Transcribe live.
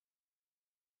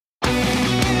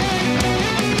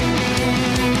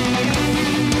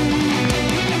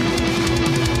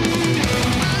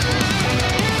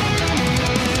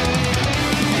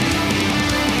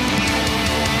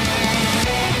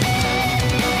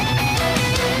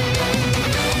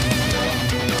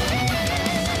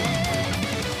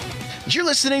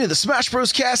listening to the Smash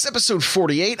Bros. Cast, episode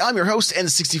 48. I'm your host,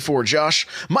 N64 Josh.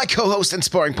 My co-host and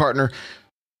sparring partner,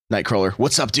 Nightcrawler.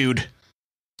 What's up, dude?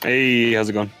 Hey, how's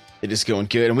it going? It is going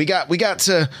good, and we got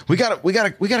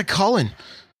a call in.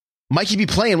 Mikey be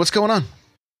playing. What's going on?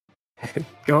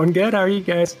 Going good. How are you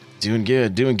guys? Doing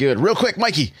good. Real quick,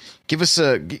 Mikey, give us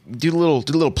do a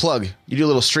little plug. You do a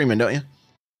little streaming, don't you?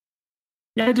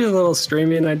 Yeah, I do a little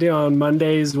streaming. I do on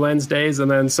Mondays, Wednesdays, and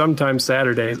then sometimes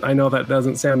Saturdays. I know that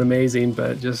doesn't sound amazing,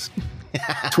 but just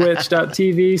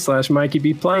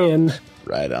twitch.tv/MikeyBePlaying.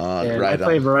 Right on. And I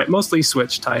play mostly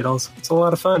Switch titles. It's a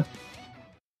lot of fun.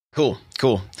 Cool.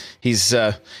 He's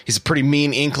a pretty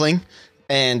mean inkling,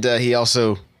 and he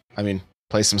also,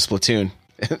 plays some Splatoon.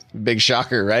 Big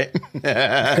shocker, right?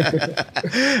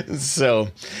 So,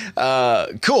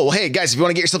 cool. Well, hey, guys, if you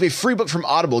want to get yourself a free book from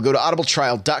Audible, go to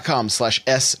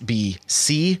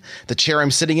audibletrial.com/SBC. The chair I'm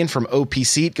sitting in from OP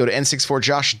Seat, go to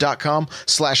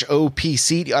n64josh.com/OP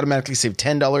Seat. You automatically save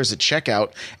 $10 at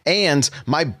checkout. And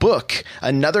my book,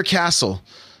 Another Castle,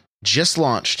 just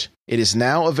launched. It is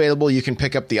now available. You can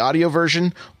pick up the audio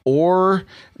version or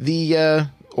the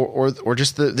or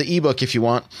just the ebook if you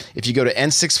want. If you go to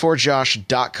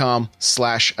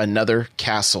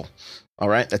n64josh.com/anothercastle. All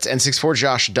right, that's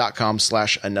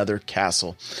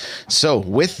n64josh.com/anothercastle. So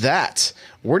with that,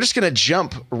 we're just gonna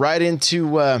jump right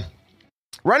into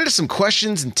some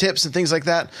questions and tips and things like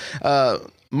that.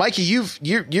 Mikey,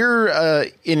 you're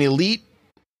an elite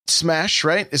Smash,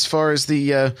 right? As far as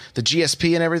the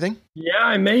GSP and everything. Yeah,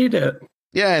 I made it.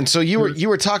 Yeah, and so you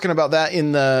were talking about that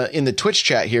in the Twitch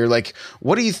chat here. Like,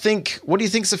 what do you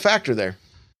think's a factor there?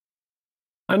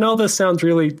 I know this sounds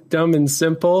really dumb and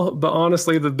simple, but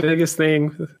honestly, the biggest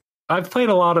thing, I've played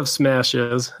a lot of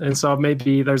Smashes, and so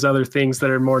maybe there's other things that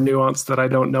are more nuanced that I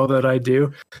don't know that I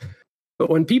do. But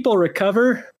when people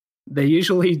recover, they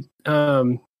usually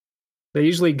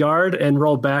guard and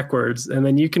roll backwards, and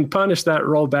then you can punish that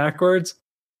roll backwards.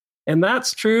 And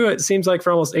that's true. It seems like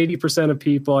for almost 80% of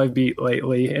people I've beat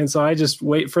lately. And so I just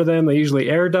wait for them. They usually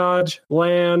air dodge,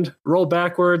 land, roll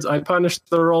backwards. I punish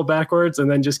the roll backwards and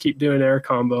then just keep doing air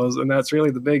combos. And that's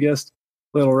really the biggest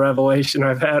little revelation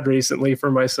I've had recently for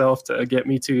myself to get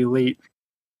me to elite.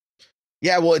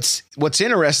 Yeah, well, what's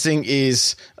interesting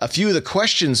is a few of the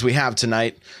questions we have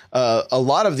tonight. A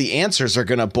lot of the answers are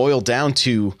going to boil down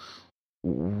to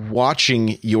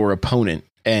watching your opponent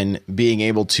and being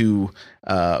able to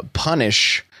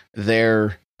punish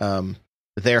their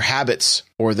habits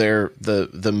or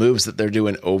the moves that they're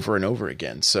doing over and over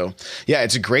again. So yeah,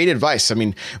 it's a great advice. I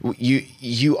mean,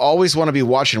 you always want to be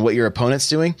watching what your opponent's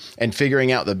doing and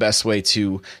figuring out the best way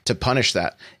to punish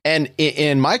that. And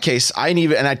in my case, I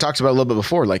talked about it a little bit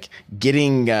before, like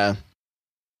getting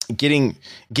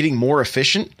more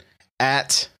efficient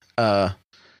at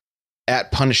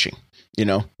punishing.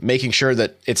 Making sure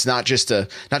that it's not just a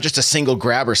single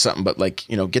grab or something, but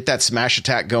get that smash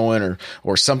attack going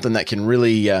or something that can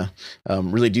really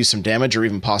do some damage or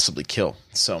even possibly kill.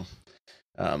 So,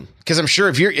 because I'm sure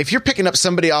if you're picking up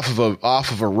somebody off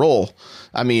of a roll,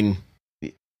 I mean,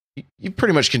 you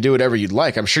pretty much can do whatever you'd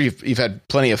like. I'm sure you've had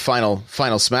plenty of final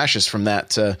smashes from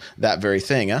that very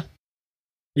thing, huh?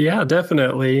 Yeah,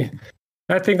 definitely.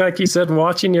 I think, like you said,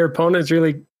 watching your opponent is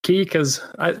really key because,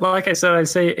 like I said, I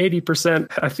say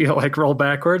 80% I feel like roll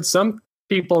backwards. Some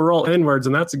people roll inwards,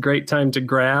 and that's a great time to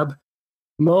grab.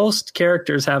 Most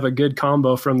characters have a good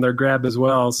combo from their grab as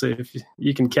well. So if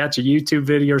you can catch a YouTube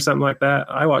video or something like that,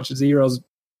 I watched Zero's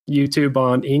YouTube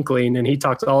on Inkling, and he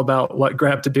talks all about what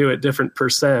grab to do at different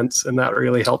percents, and that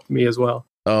really helped me as well.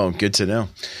 Oh, good to know.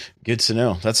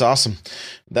 That's awesome.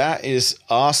 That is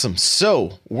awesome.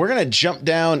 So we're going to jump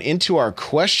down into our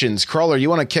questions. Crawler, you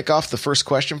want to kick off the first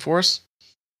question for us?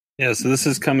 Yeah, so this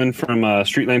is coming from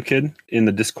Street Lamp Kid in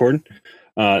the Discord.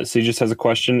 So he just has a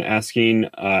question asking,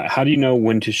 how do you know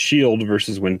when to shield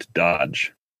versus when to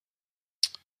dodge?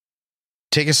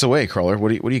 Take us away, Crawler. What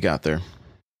do you got there?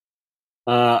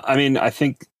 I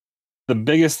think the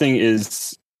biggest thing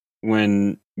is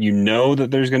when you know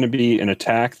that there's going to be an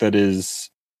attack that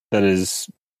is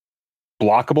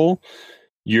blockable,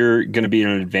 you're going to be in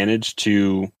an advantage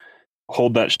to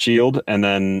hold that shield and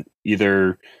then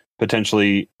either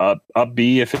potentially up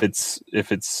B if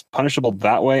it's punishable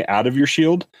that way out of your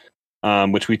shield,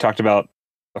 which we talked about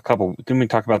didn't we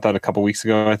talk about that a couple weeks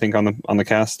ago, I think, on the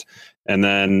cast? And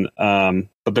then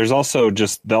but there's also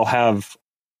just they'll have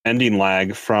ending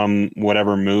lag from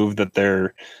whatever move that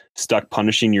they're stuck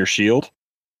punishing your shield,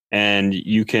 and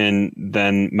you can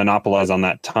then monopolize on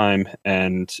that time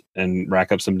and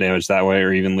rack up some damage that way,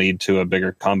 or even lead to a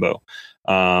bigger combo.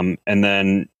 And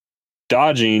then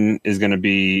dodging is going to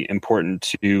be important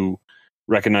to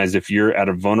recognize if you're at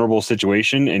a vulnerable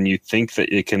situation and you think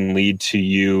that it can lead to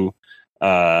you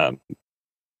not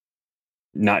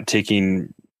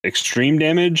taking extreme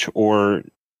damage or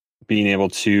being able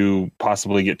to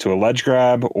possibly get to a ledge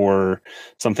grab or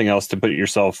something else to put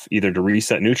yourself either to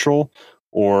reset neutral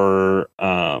or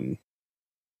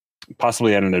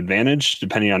possibly at an advantage,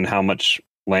 depending on how much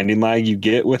landing lag you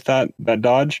get with that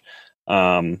dodge.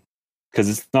 Because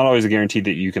it's not always a guarantee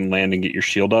that you can land and get your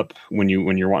shield up when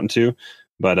you're wanting to,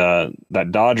 but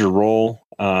that dodge or roll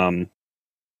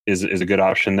is a good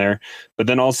option there. But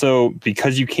then also,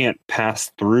 because you can't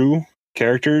pass through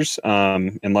characters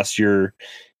unless you're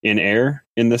in air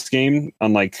in this game,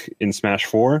 unlike in Smash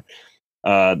 4,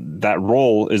 that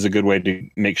roll is a good way to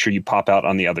make sure you pop out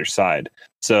on the other side.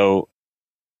 So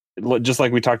just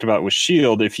like we talked about with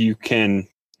shield, if you can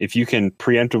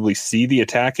preemptively see the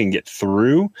attack and get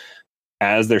through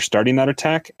as they're starting that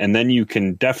attack, and then you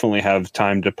can definitely have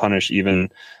time to punish even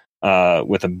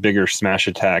with a bigger smash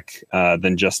attack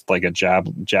than just like a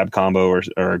jab combo or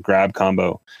a grab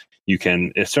combo. You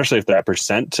can, especially if they're at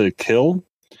percent to kill,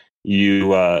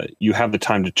 you have the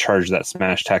time to charge that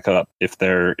smash attack up if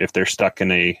they're stuck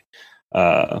in a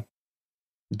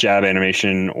jab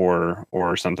animation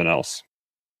or something else.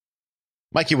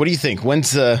 Mikey, what do you think?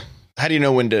 How do you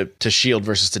know when to shield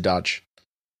versus to dodge?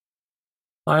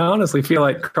 I honestly feel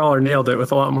like Crawler nailed it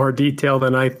with a lot more detail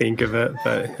than I think of it,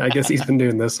 but I guess he's been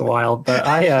doing this a while. But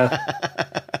I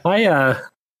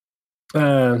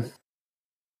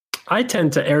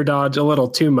tend to air dodge a little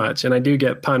too much, and I do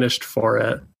get punished for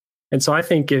it. And so I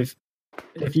think if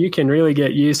you can really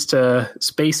get used to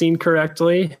spacing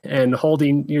correctly and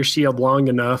holding your shield long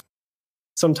enough,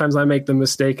 sometimes I make the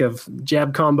mistake of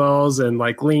jab combos, and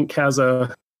like Link has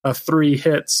a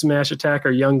 3-hit smash attack,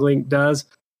 or Young Link does,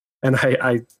 and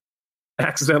I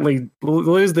accidentally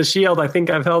lose the shield. I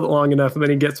think I've held it long enough, and then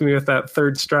he gets me with that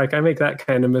third strike. I make that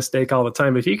kind of mistake all the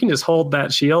time. If you can just hold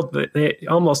that shield, they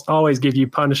almost always give you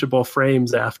punishable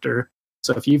frames after.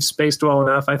 So if you've spaced well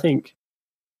enough, I think,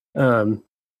 and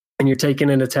you're taking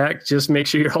an attack, just make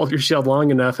sure you hold your shield long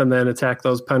enough and then attack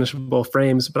those punishable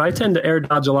frames. But I tend to air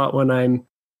dodge a lot when I'm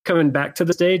coming back to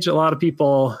the stage. A lot of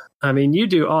people, I mean, you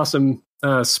do awesome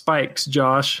spikes,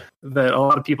 Josh, that a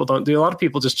lot of people don't do. A lot of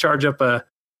people just charge up an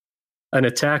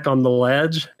attack on the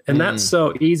ledge, and that's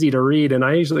so easy to read. And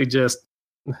I usually just,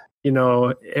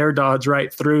 air dodge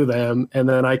right through them, and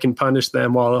then I can punish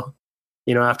them while,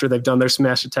 after they've done their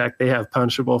smash attack, they have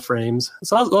punishable frames.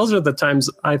 So those are the times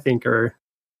I think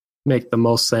make the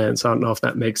most sense. I don't know if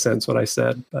that makes sense what I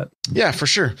said, but yeah, for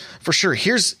sure.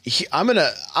 I'm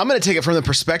gonna take it from the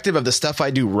perspective of the stuff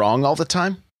I do wrong all the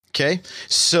time. Okay,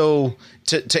 so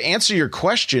to answer your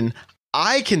question,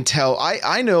 I can tell,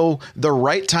 I know the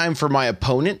right time for my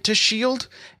opponent to shield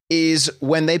is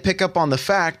when they pick up on the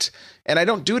fact, and I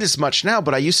don't do it as much now,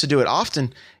 but I used to do it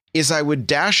often, is I would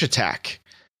dash attack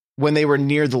when they were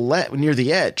near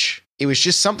the edge. It was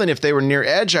just something, if they were near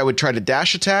edge, I would try to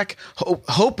dash attack,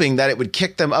 hoping that it would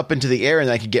kick them up into the air and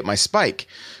I could get my spike.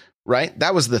 Right?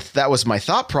 That was my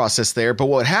thought process there. But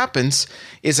what happens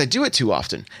is I do it too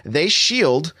often. They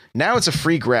shield. Now it's a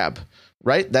free grab.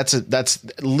 Right? That's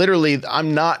literally,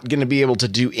 I'm not going to be able to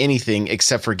do anything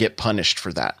except for get punished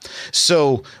for that.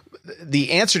 So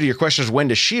the answer to your question is when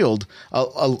to shield.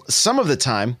 Some of the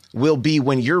time will be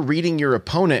when you're reading your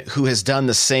opponent who has done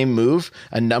the same move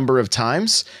a number of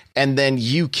times, and then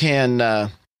you can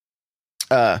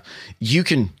throw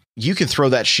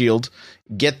that shield,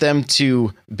 get them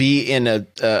to be in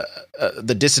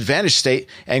the disadvantaged state,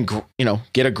 and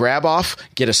get a grab off,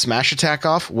 get a smash attack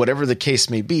off, whatever the case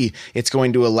may be. It's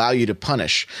going to allow you to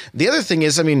punish. The other thing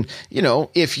is, I mean,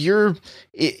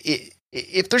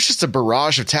 if there's just a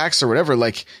barrage of attacks or whatever,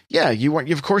 like, yeah,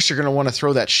 of course you're going to want to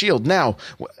throw that shield. Now,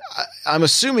 I'm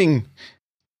assuming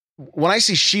when I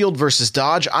see shield versus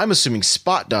dodge, I'm assuming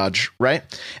spot dodge, right?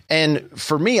 And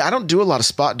for me, I don't do a lot of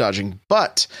spot dodging,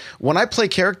 but when I play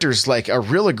characters like a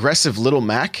real aggressive Little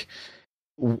Mac,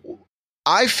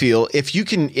 I feel if you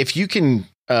can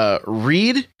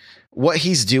read what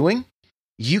he's doing,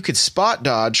 you could spot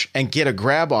dodge and get a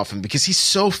grab off him because he's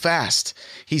so fast.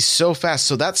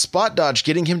 So that spot dodge,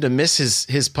 getting him to miss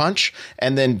his punch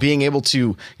and then being able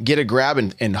to get a grab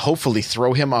and hopefully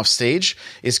throw him off stage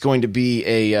is going to be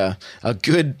a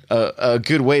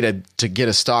good way to get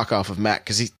a stock off of Mac,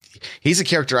 because he's a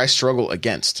character I struggle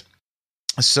against.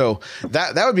 So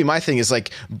that would be my thing, is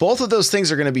like both of those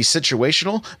things are going to be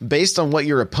situational based on what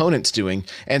your opponent's doing.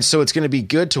 And so it's going to be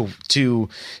good to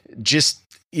just,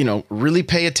 really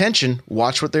pay attention,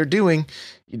 watch what they're doing,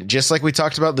 just like we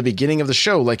talked about at the beginning of the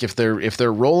show, like if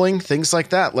they're rolling, things like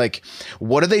that, like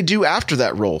what do they do after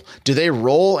that roll? Do they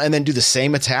roll and then do the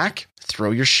same attack?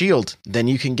 Throw your shield, then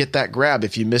you can get that grab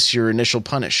if you miss your initial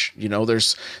punish. You know,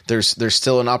 there's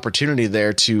still an opportunity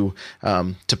there to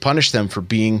punish them for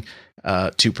being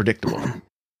too predictable.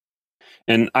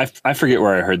 And I forget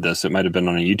where I heard this. It might have been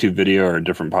on a YouTube video or a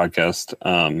different podcast.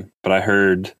 But I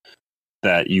heard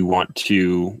that you want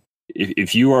to,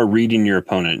 if you are reading your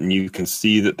opponent and you can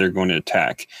see that they're going to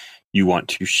attack, you want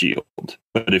to shield.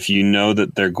 But if you know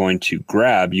that they're going to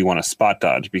grab, you want to spot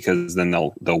dodge, because then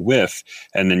they'll whiff,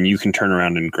 and then you can turn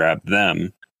around and grab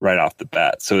them right off the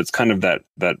bat. So it's kind of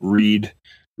that read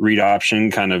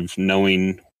option, kind of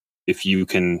knowing if you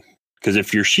can, because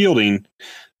if you're shielding,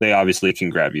 they obviously can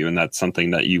grab you, and that's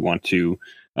something that you want to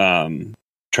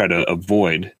try to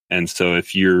avoid. And so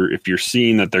if you're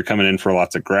seeing that they're coming in for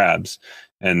lots of grabs,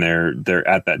 and they're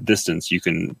at that distance, you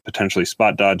can potentially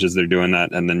spot dodge as they're doing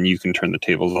that, and then you can turn the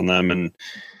tables on them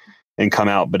and come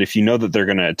out. But if you know that they're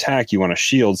going to attack, you want to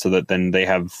shield so that then they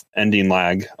have ending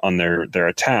lag on their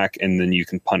attack, and then you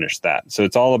can punish that. So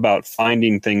it's all about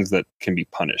finding things that can be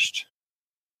punished.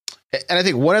 And I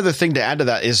think one other thing to add to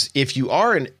that is if you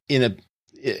are in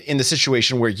the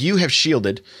situation where you have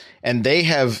shielded and they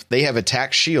have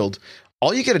attack shield,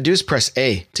 all you got to do is press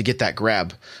A to get that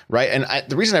grab, right? And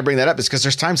the reason I bring that up is because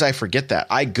there's times I forget that.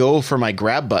 I go for my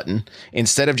grab button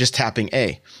instead of just tapping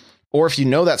A. Or if you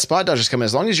know that spot dodge is coming,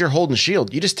 as long as you're holding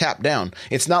shield, you just tap down.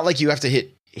 It's not like you have to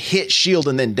hit shield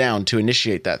and then down to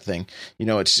initiate that thing. You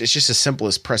know, it's just as simple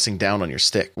as pressing down on your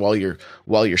stick while you're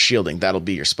shielding. That'll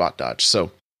be your spot dodge.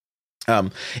 So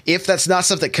if that's not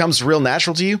stuff that comes real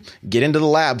natural to you, get into the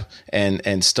lab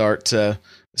and start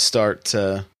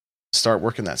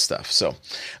working that stuff. So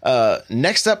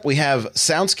next up, we have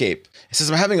Soundscape. It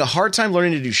says, I'm having a hard time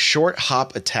learning to do short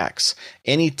hop attacks.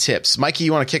 Any tips? Mikey,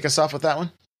 you want to kick us off with that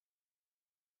one?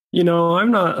 You know,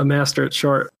 I'm not a master at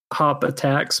short hop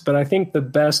attacks, but I think the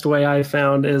best way I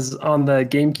found is on the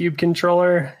GameCube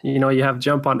controller. You know, you have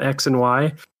jump on X and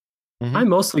Y. Mm-hmm. I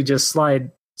mostly just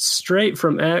slide straight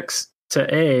from X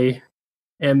to A,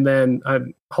 and then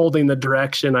I'm holding the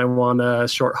direction I want a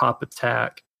short hop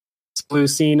attack.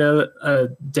 Lucina,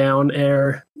 down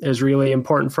air is really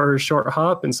important for her short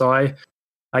hop, and so I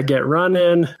get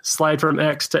running, slide from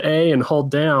X to A, and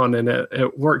hold down, and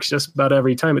it works just about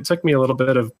every time. It took me a little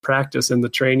bit of practice in the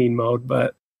training mode,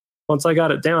 but once I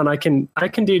got it down, I can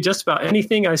do just about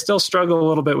anything. I still struggle a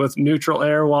little bit with neutral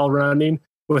air while running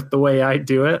with the way I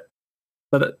do it,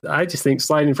 but I just think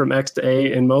sliding from X to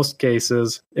A in most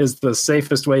cases is the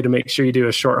safest way to make sure you do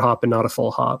a short hop and not a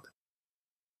full hop.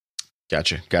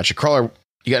 Gotcha. Crawler,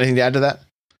 you got anything to add to that?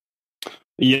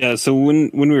 Yeah, so when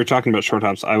we were talking about short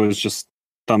hops, I was just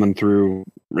thumbing through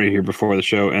right here before the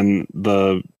show, and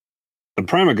the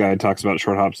Prima guide talks about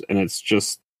short hops, and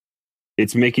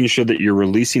it's making sure that you're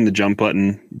releasing the jump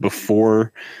button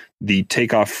before the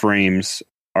takeoff frames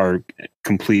are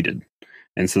completed.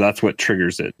 And so that's what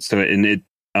triggers it. So it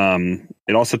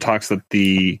also talks that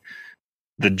the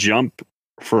jump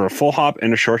for a full hop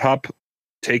and a short hop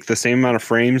take the same amount of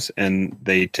frames, and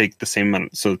they take the same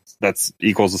amount. So that's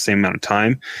equals the same amount of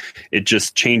time. It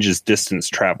just changes distance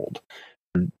traveled,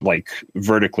 like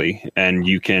vertically, and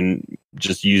you can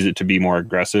just use it to be more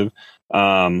aggressive.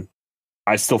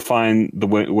 I still find the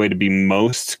way to be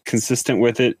most consistent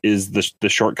with it is the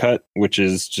shortcut, which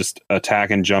is just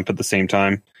attack and jump at the same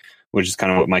time, which is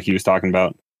kind of what Mikey was talking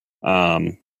about.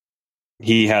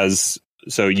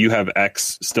 So you have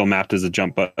X still mapped as a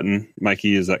jump button,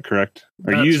 Mikey, is that correct?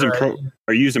 Are you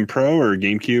using Pro or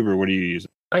GameCube, or what are you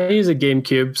using? I use a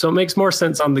GameCube, so it makes more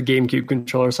sense on the GameCube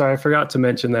controller. Sorry, I forgot to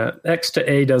mention that. X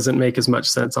to A doesn't make as much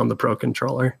sense on the Pro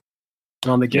controller.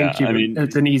 On the GameCube,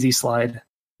 it's an easy slide.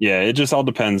 Yeah, it just all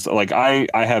depends. Like I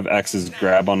have X as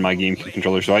grab on my GameCube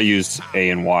controller, so I use A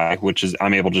and Y, which is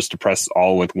I'm able just to press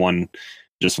all with one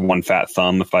fat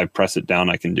thumb. If I press it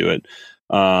down, I can do it.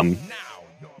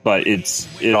 But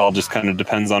it all just kind of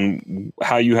depends on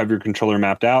how you have your controller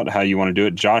mapped out, how you want to do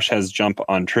it. Josh has jump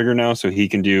on trigger now, so he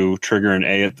can do trigger and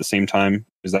A at the same time.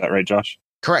 Is that right, Josh?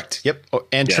 Correct. Yep.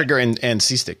 And trigger and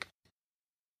C stick.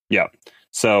 Yeah.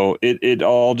 So it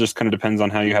all just kind of depends on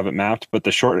how you have it mapped. But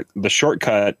the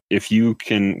shortcut, if you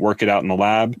can work it out in the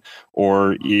lab,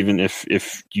 or even if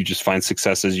you just find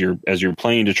success as you're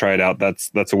playing to try it out,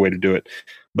 that's a way to do it.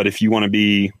 But if you want to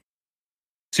be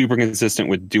super consistent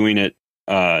with doing it,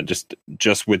 just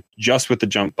with the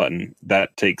jump button,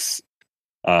 that takes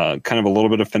kind of a little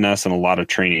bit of finesse and a lot of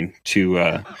training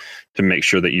to make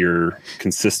sure that you're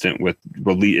consistent with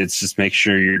release. It's just make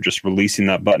sure you're just releasing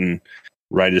that button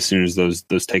right as soon as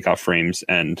those takeoff frames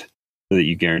end, so that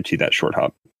you guarantee that short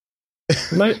hop.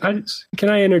 Can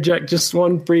I interject just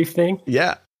one brief thing?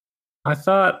 Yeah. I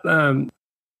thought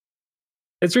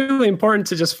it's really important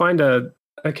to just find a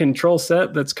control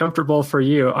set that's comfortable for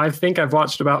you. I think I've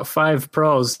watched about 5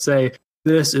 pros say,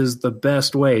 this is the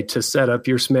best way to set up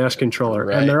your Smash controller.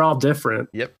 Right. And they're all different.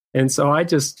 Yep. And so I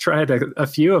just tried a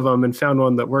few of them and found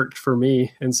one that worked for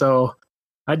me. And so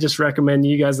I just recommend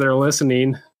you guys that are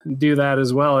listening do that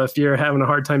as well. If you're having a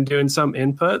hard time doing some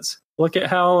inputs, look at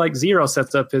how like Zero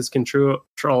sets up his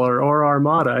controller or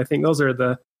Armada. I think those are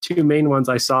the 2 main ones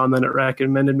I saw, and then it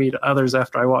recommended me to others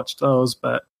after I watched those.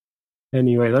 But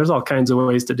anyway, there's all kinds of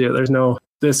ways to do it. There's no,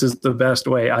 this is the best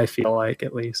way, I feel like,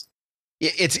 at least.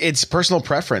 It's personal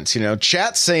preference, you know.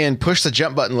 Chat's saying push the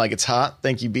jump button like it's hot.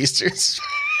 Thank you, Beasters.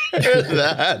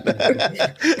 That.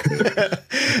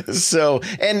 So,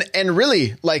 and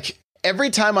really, like,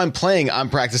 every time I'm playing, I'm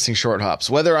practicing short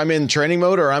hops, whether I'm in training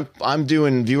mode or I'm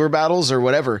doing viewer battles or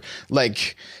whatever.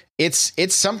 Like,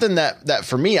 it's something that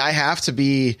for me, I have to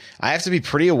be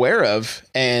pretty aware of,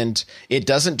 and it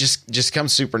doesn't just come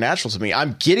supernatural to me.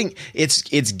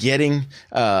 It's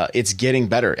getting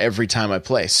better every time I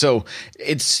play. So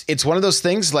it's one of those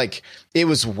things. Like, it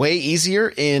was way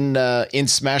easier in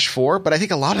Smash 4, but I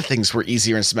think a lot of things were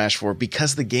easier in Smash 4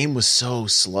 because the game was so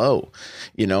slow,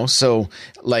 you know? So,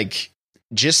 like,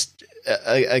 just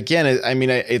again, I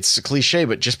mean, it's a cliche,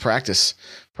 but just practice.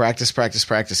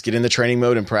 Get in the training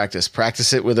mode and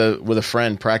practice it with a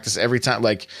friend, practice every time.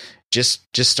 Like, just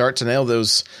start to nail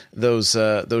those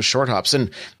short hops.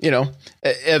 And, you know,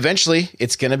 eventually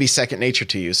it's going to be second nature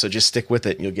to you. So just stick with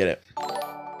it and you'll get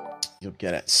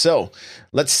it. So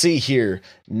let's see here.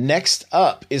 Next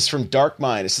up is from Dark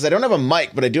Mind. It says, I don't have a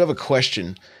mic, but I do have a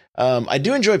question. I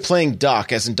do enjoy playing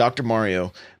Doc, as in Dr.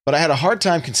 Mario, but I had a hard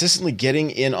time consistently getting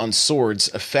in on swords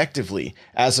effectively.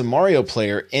 As a Mario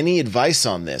player, any advice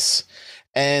on this?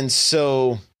 And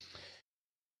so,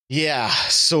 yeah,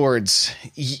 swords.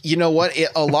 You know what?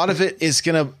 A lot of it's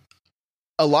gonna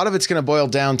boil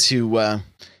down to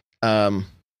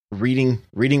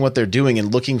reading what they're doing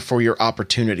and looking for your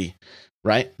opportunity.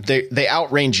 Right? They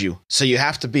outrange you, so you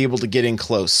have to be able to get in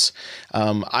close.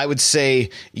 I would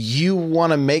say you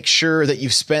want to make sure that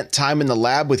you've spent time in the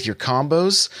lab with your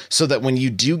combos so that when you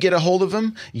do get a hold of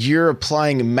them, you're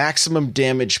applying maximum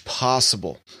damage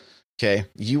possible. Okay,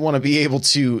 you want to be able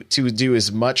to do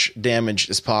as much damage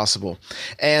as possible,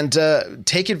 and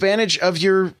take advantage of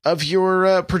your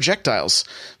projectiles.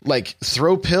 Like,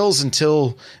 throw pills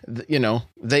until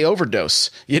they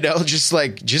overdose.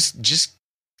 Just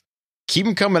keep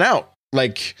them coming out.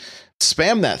 Like,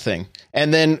 spam that thing,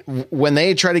 and then when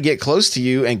they try to get close to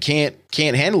you and can't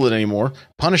handle it anymore,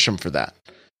 punish them for that.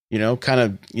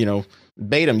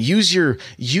 Bait them. Use your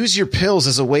pills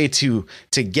as a way to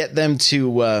get them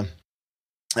to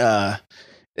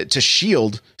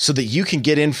shield so that you can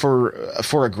get in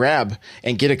for a grab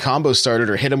and get a combo started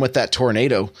or hit them with that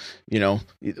tornado.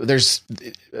 There's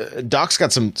Doc's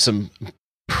got some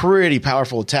pretty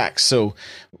powerful attacks. So,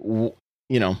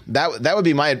 that would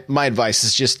be my advice,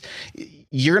 is just,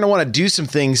 you're going to want to do some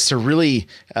things to really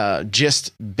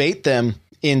just bait them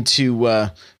into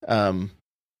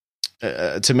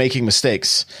to making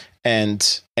mistakes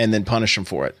and then punish them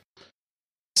for it.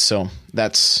 So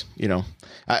that's,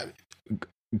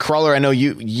 Crawler, I know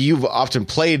you've often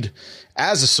played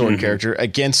as a sword character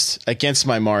against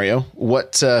my Mario.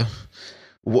 What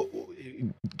do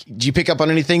you pick up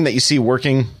on anything that you see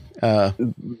working?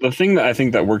 The thing that I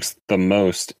think that works the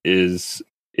most is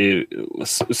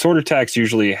sword attacks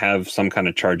usually have some kind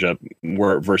of charge up,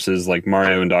 versus like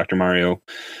Mario and Dr. Mario.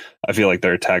 I feel like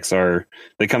their attacks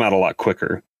they come out a lot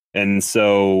quicker. And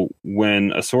so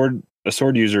when a sword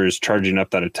user is charging up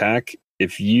that attack,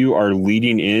 if you are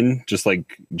leading in, just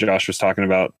like Josh was talking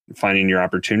about, finding your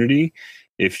opportunity,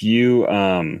 if you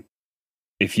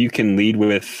can lead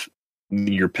with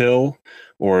your pill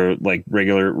or like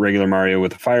regular Mario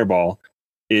with a fireball,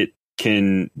 it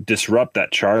can disrupt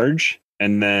that charge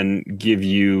and then give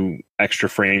you extra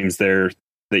frames there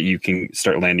that you can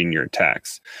start landing your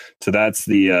attacks. So that's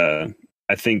the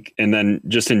I think. And then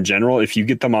just in general, if you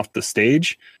get them off the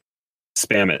stage,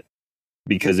 spam it,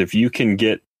 because if you can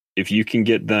get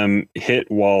them hit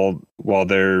while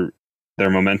their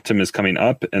momentum is coming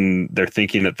up and they're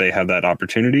thinking that they have that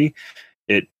opportunity,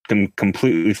 it can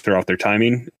completely throw off their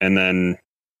timing, and then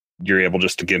you're able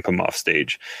just to get them off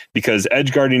stage. Because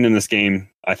edge guarding in this game,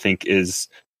 I think, is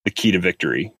the key to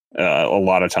victory. A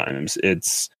lot of times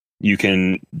you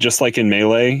can, just like in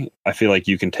Melee, I feel like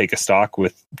you can take a stock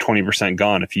with 20%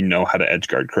 gone if you know how to edge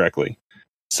guard correctly.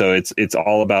 So it's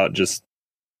all about just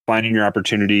finding your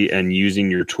opportunity and using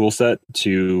your tool set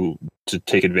to to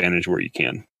take advantage where you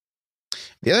can.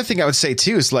 The other thing I would say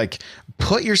too is like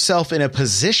put yourself in a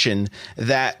position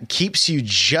that keeps you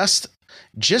just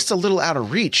a little out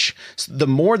of reach. The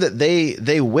more that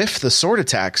they whiff the sword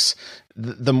attacks,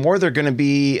 the more they're going to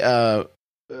be, the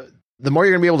more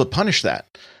you're going to be able to punish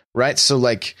that, right? So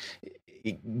like,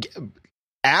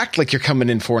 act like you're coming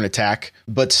in for an attack,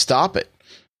 but stop it,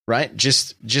 right?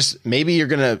 Just maybe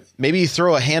you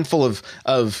throw a handful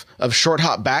of short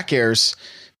hop back airs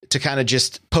to kind of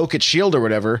just poke at shield or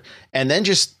whatever, and then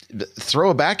just throw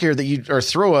a back air or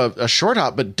throw a short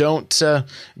hop, but don't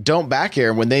back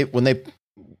air when they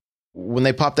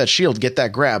pop that shield, get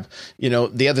that grab.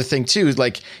 The other thing too is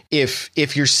like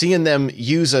if you're seeing them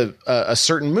use a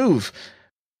certain move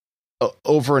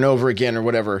over and over again or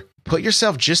whatever, put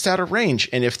yourself just out of range.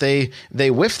 And if they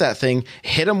whiff that thing,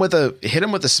 hit them with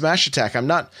a smash attack.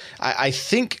 I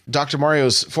think Dr.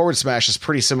 Mario's forward smash is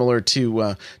pretty similar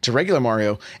to regular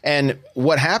Mario. And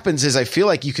what happens is I feel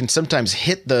like you can sometimes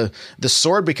hit the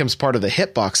sword becomes part of the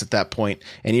hitbox at that point,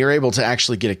 and you're able to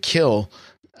actually get a kill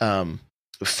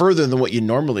further than what you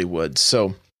normally would.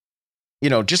 So,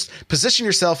 just position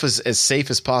yourself as safe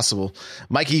as possible.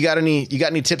 Mikey, you got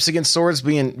any tips against swords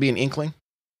being Inkling?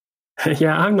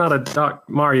 Yeah, I'm not a Doc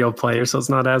Mario player, so it's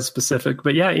not as specific.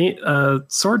 But yeah,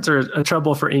 swords are a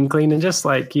trouble for Inkling. And just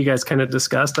like you guys kind of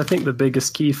discussed, I think the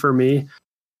biggest key for me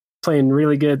playing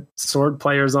really good sword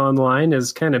players online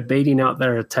is kind of baiting out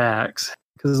their attacks.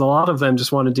 Because a lot of them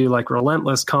just want to do like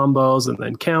relentless combos and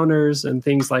then counters and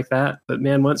things like that. But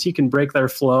man, once you can break their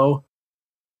flow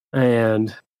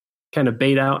and kind of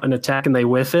bait out an attack and they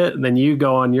whiff it, then you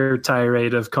go on your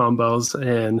tirade of combos.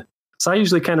 And so I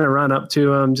usually kind of run up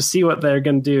to them, just see what they're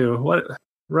going to do.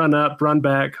 Run up, run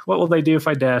back. What will they do if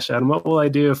I dash at them? What will I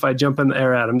do if I jump in the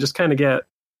air at them? Just kind of get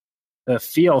a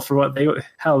feel for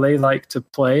how they like to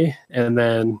play, and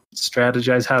then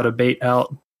strategize how to bait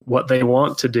out what they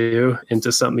want to do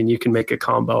into something you can make a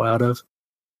combo out of.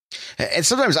 And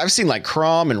sometimes I've seen like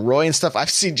Crom and Roy and stuff. I've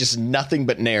seen just nothing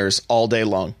but nairs all day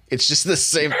long. It's just the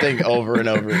same thing over and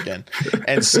over again.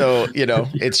 And so,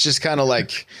 it's just kind of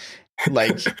like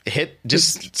hit,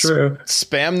 just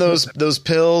spam those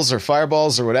pills or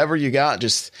fireballs or whatever you got.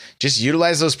 Just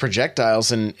utilize those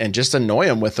projectiles and just annoy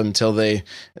them with them until they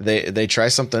try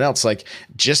something else. Like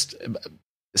just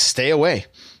stay away.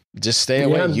 Just stay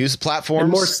away. Use platforms.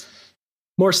 And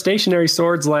more stationary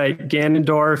swords like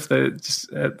Ganondorf.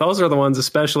 Those are the ones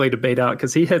especially to bait out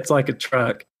because he hits like a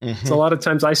truck. Mm-hmm. So a lot of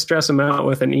times I stress him out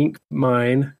with an ink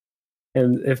mine,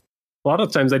 and if a lot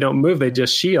of times they don't move, they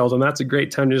just shield, and that's a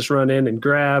great time to just run in and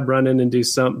do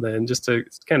something just to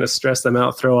kind of stress them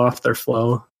out, throw off their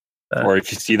flow. Or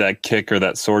if you see that kick or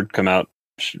that sword come out,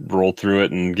 roll through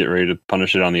it and get ready to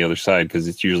punish it on the other side because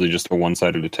it's usually just a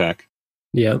one-sided attack.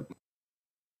 Yep.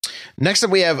 Next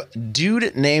up, we have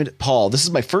Dude Named Paul. This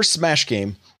is my first Smash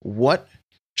game. What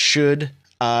should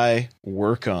I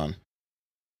work on?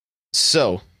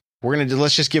 So we're going to do, we'll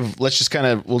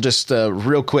just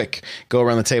real quick go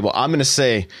around the table. I'm going to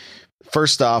say,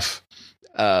 first off,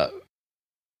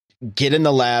 get in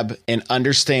the lab and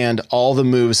understand all the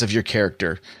moves of your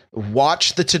character.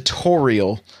 Watch the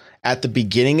tutorial at the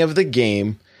beginning of the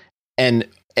game and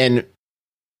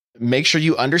make sure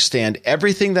you understand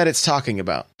everything that it's talking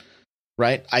about.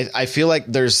 Right. I feel like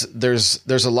there's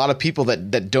a lot of people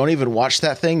that don't even watch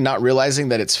that thing, not realizing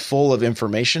that it's full of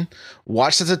information.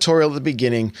 Watch the tutorial at the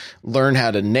beginning, learn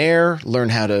how to nair, learn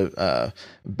how to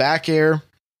back air,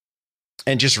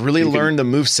 and just really learn the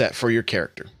moveset for your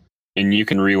character. And you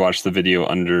can rewatch the video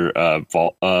under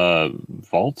Vault, I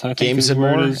think. Games and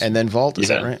More, and then Vault. Is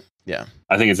that right? Yeah.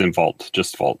 I think it's in Vault,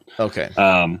 just Vault. Okay.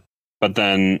 But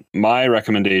then my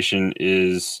recommendation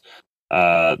is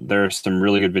there's some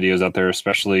really good videos out there,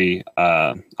 especially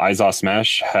Izaw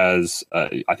Smash has,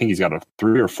 I think he's got a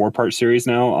 3 or 4 part series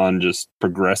now on just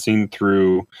progressing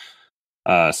through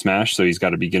Smash. So he's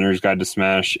got a beginner's guide to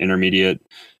Smash, intermediate,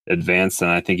 advanced,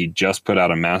 and I think he just put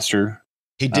out a master.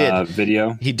 He did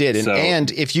video. He did.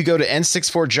 And if you go to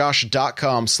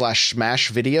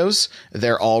n64josh.com/smash videos,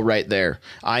 they're all right there.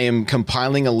 I am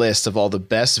compiling a list of all the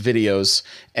best videos,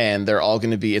 and they're all going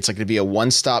to be, it's like going to be a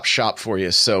one-stop shop for you.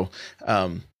 So,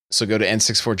 go to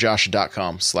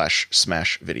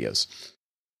n64josh.com/smash videos.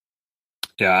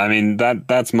 Yeah. I mean,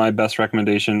 that's my best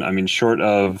recommendation. I mean, short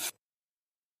of,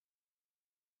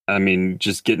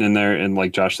 just getting in there and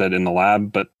like Josh said, in the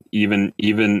lab, but even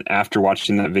after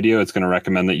watching that video, it's going to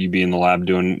recommend that you be in the lab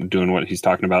doing what he's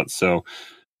talking about. So,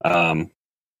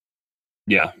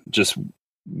 just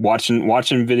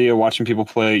watching video, watching people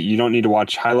play. You don't need to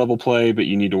watch high level play, but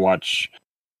you need to watch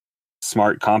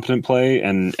smart, competent play,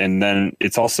 and then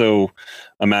it's also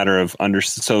a matter of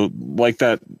so like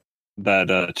that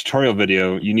tutorial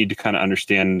video, you need to kind of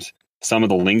understand some of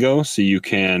the lingo so you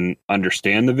can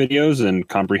understand the videos and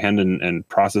comprehend and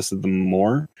process them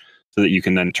more, so that you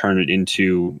can then turn it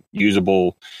into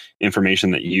usable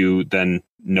information that you then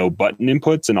know button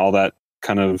inputs and all that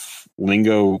kind of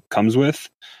lingo comes with.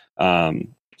 So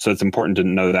it's important to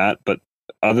know that. But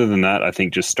other than that, I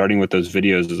think just starting with those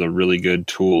videos is a really good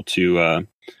tool to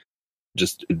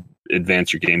just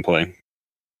advance your gameplay.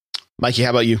 Mikey,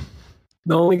 how about you?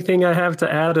 The only thing I have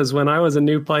to add is when I was a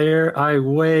new player, I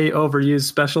way overused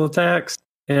special attacks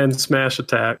and smash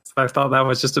attacks. I thought that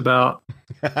was just about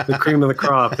the cream of the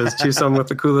crop, is choose someone with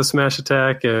the coolest smash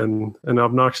attack and an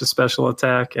obnoxious special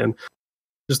attack, and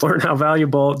just learn how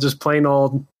valuable just plain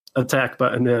old attack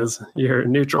button is. Your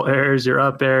neutral airs, your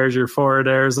up airs, your forward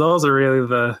airs, those are really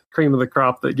the cream of the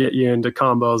crop that get you into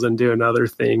combos and doing other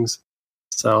things.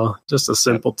 So just a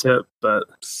simple tip, but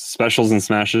specials and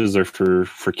smashes are for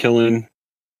killing,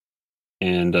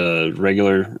 and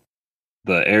the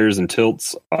airs and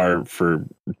tilts are for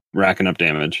racking up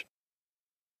damage.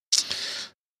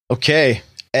 Okay,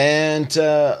 and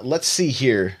let's see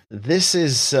here. This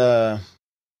is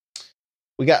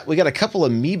we got a couple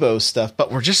of Amiibo stuff,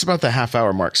 but we're just about the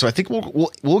half-hour mark, so I think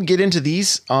we'll get into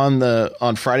these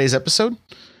on Friday's episode,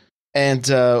 and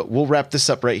we'll wrap this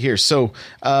up right here. So,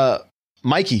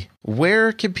 Mikey,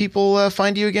 where can people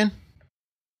find you again?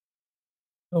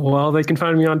 Well, they can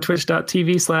find me on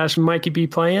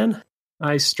twitch.tv/MikeyBPlayin.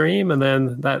 I stream, and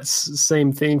then that's the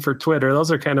same thing for Twitter.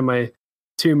 Those are kind of my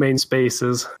two main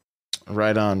spaces.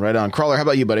 Right on. Crawler, how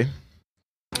about you, buddy?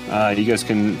 You guys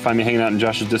can find me hanging out in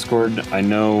Josh's Discord. I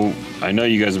know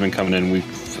you guys have been coming in.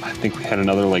 I think we had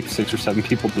another like 6 or 7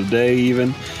 people today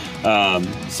even.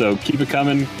 So keep it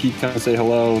coming. Say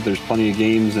hello. There's plenty of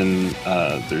games, and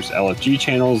there's LFG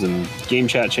channels and game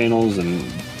chat channels and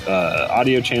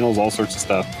audio channels, all sorts of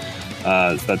stuff.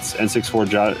 That's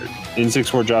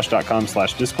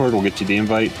n64josh.com/discord. We'll get you the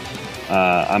invite.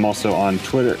 I'm also on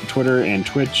Twitter and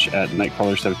Twitch at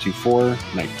Nightcrawler724,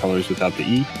 Nightcrawlers without the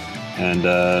E. And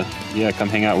come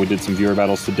hang out. We did some viewer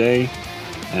battles today,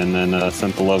 and then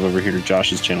sent the love over here to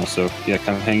Josh's channel. So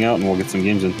come hang out, and we'll get some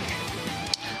games in.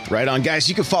 Right on, guys.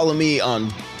 You can follow me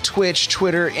on Twitch,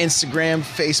 Twitter, Instagram,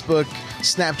 Facebook,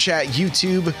 Snapchat,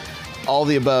 YouTube. All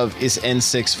the above is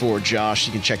N64Josh.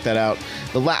 You can check that out.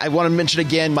 I want to mention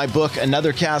again my book,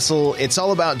 Another Castle. It's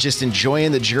all about just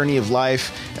enjoying the journey of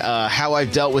life, how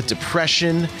I've dealt with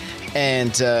depression,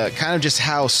 and kind of just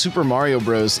how Super Mario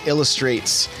Bros.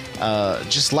 Illustrates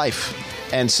just life.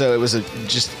 And so it was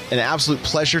just an absolute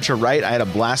pleasure to write. I had a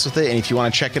blast with it. And if you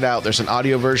want to check it out, there's an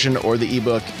audio version or the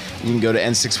ebook. You can go to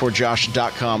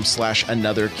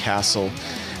n64josh.com/anothercastle.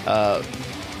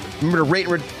 Remember to rate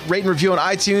and review on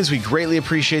iTunes. We greatly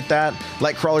appreciate that.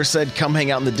 Like Crawler said, come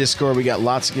hang out in the Discord. We got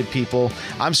lots of good people.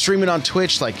 I'm streaming on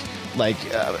Twitch like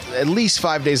at least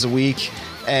 5 days a week.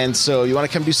 And so you want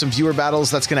to come do some viewer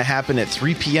battles, that's going to happen at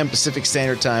 3 p.m. Pacific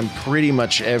Standard Time pretty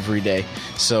much every day.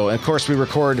 So, and of course, we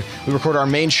record our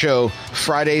main show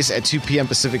Fridays at 2 p.m.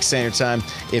 Pacific Standard Time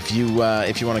if you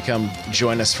want to come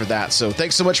join us for that. So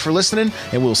thanks so much for listening,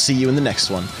 and we'll see you in the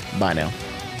next one. Bye now.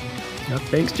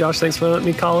 Thanks, Josh. Thanks for letting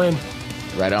me call in.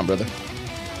 Right on, brother.